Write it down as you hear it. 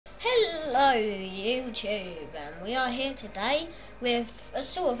Hello YouTube, and we are here today with a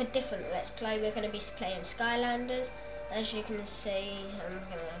sort of a different Let's Play. We're going to be playing Skylanders. As you can see, I'm going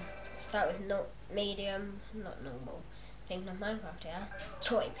to start with not medium, not normal. Thinking of Minecraft here.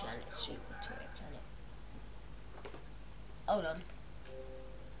 Toy Planet, Super Toy Planet. Hold on.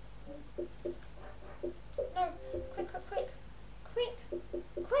 No, quick.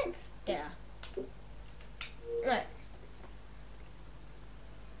 There. Right.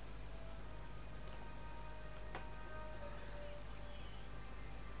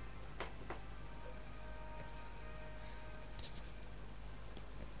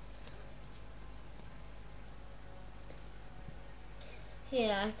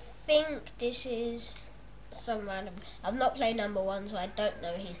 Yeah, I think this is some random. I've not played number 1, so I don't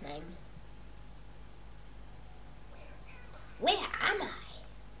know his name. Where am I?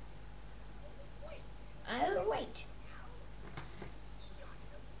 Oh, wait.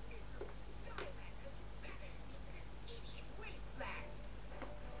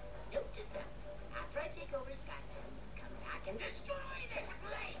 After I take over Skylands, come back and destroy this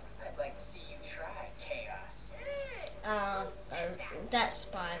place. I'd like to see you try, Chaos. That's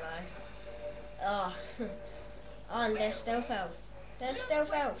Spyro. Oh, and there's Stealth Elf. There's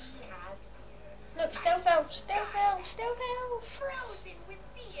Stealth Elf. Look, Stealth Elf. Frozen with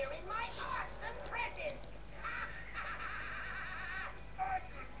fear in my awesome presence. I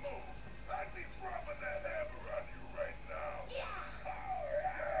could move. I'd be dropping that hammer on you right now. Yeah.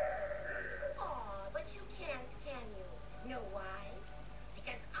 Aw, but you can't, can you? Know why?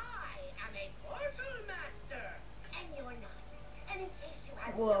 Because I am a portal master, and you're not. And in case you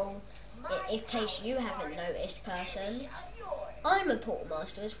haven't Well, noticed, in case you haven't noticed, person, I'm a portal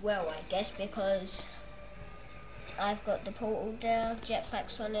master as well, I guess, because I've got the portal there,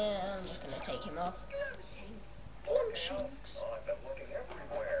 jetpacks on it. I'm just gonna take him off. Glumshanks. I've been looking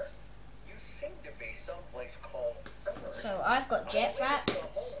everywhere. You seem to be someplace called. So I've got jetpack,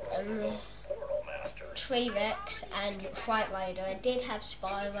 Portal Master. T-Rex, and Fright Rider. I did have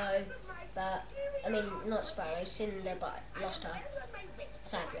Spyro, but I mean not Spyro, Cinder, but I lost her,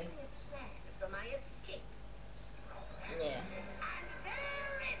 sadly. for my escape. Yeah. And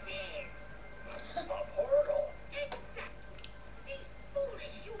there it is. A portal. Exactly. These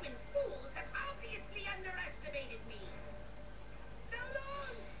foolish human fools have obviously underestimated me. So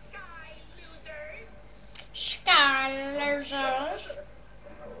long, sky losers. Skylanders.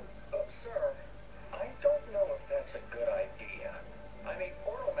 Sir, I don't know if that's a good idea. I mean,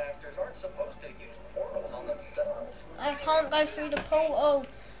 portal masters aren't supposed to use portals on themselves. I can't go through the portal.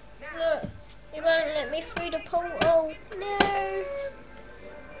 Look, you won't let me through the portal. No.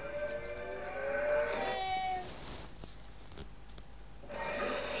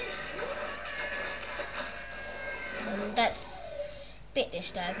 That's a bit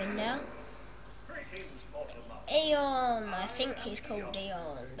disturbing now. Eon, I think he's called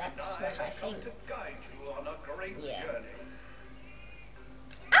Eon. That's what I think. Yeah.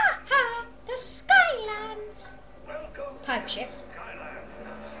 Aha! The Skylands! Type ship. A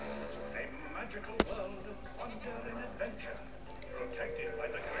magical world of wonder and adventure, protected by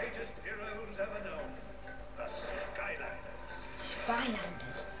the greatest heroes ever known, the Skylanders.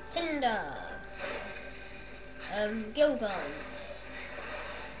 Skylanders. Cinder. Gilgant.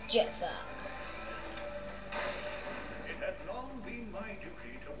 Jetpack. It had long been my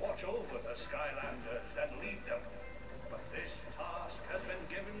duty to watch over the Skylanders and lead them, but this task has been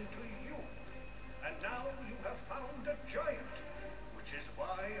given to you, and now you have found a giant, which is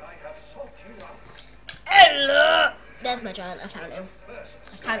why I have sought you out. Hello! There's my giant, I found him. I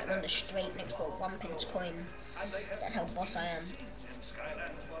found him on the street next to a 1-pence coin. That's how boss I am.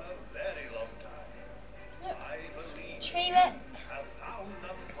 Skylands for a very long time. Look. I believe T-Rex. have found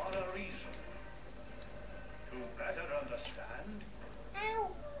them for a reason. To better understand,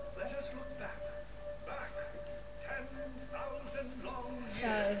 Ow. let us look back 10,000 long years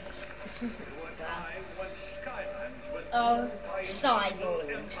So, to a time when Skylands was oh, ruled by an cyborgs. evil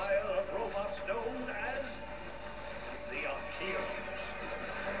empire of robots known as the Archaeans.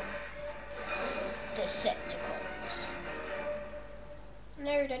 Decepticons.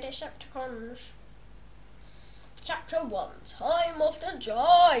 No, the Decepticons. Chapter 1, Time of the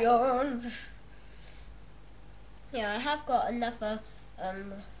Giants. Yeah, I have got another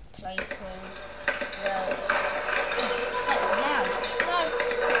playthrough. Well, that's loud. No.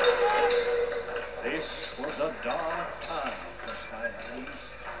 This was a dark time for Skylands.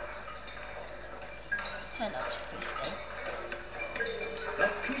 Turn up to 50. The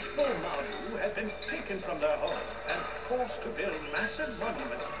peaceful Maru had been taken from their home and forced to build massive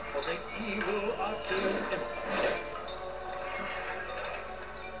monuments for the evil Archaean Empire.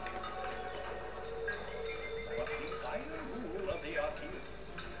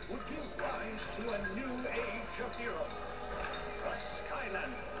 would give rise to a new age of heroes, the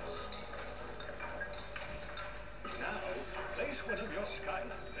Skylanders. Now, place one of your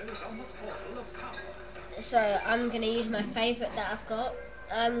Skylanders on the portal of power. So I'm going to use my favourite that I've got.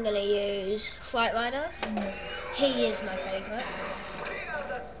 I'm going to use Flight Rider. He is my favourite.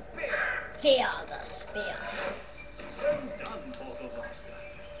 Fear the Spear. Well done, Portal Master.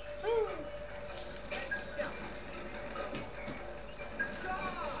 Woo.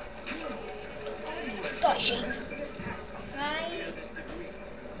 Die sheep. Right.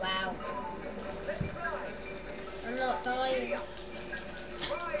 Wow. I'm not dying.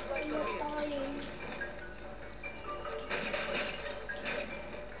 I'm not dying.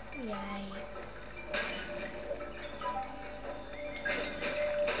 Yay.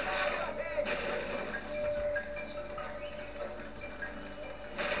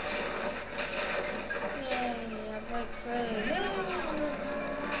 Yay, I broke through.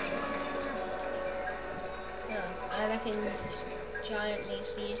 No, I reckon this giant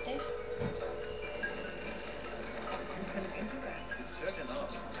needs to use this. You can interact with certain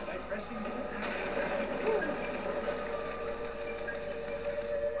objects by pressing the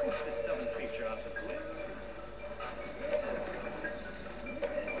push this stubborn creature out of the way.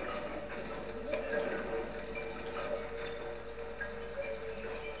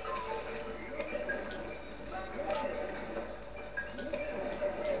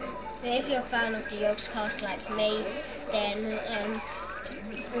 If you're a fan of the Yogscast like me, then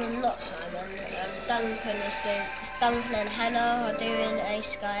not Simon. Duncan and Hannah are doing a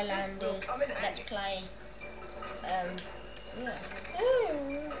Skylanders Let's Play. Yeah.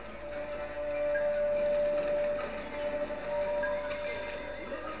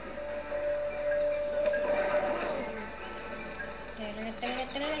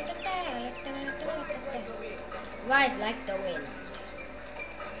 Ride like the wind.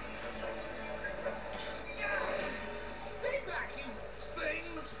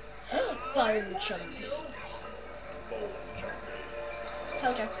 Bone chompies.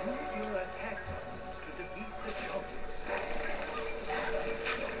 Told you. Use your attack buttons to defeat the champion.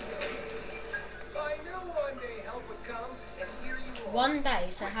 I knew one day help would come, and here you are. 1 day,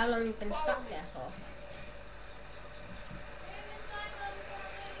 so how long have you been stuck there for?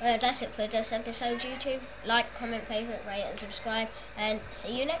 That's it for this episode, YouTube. Like, comment, favourite, rate and subscribe, and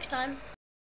see you next time.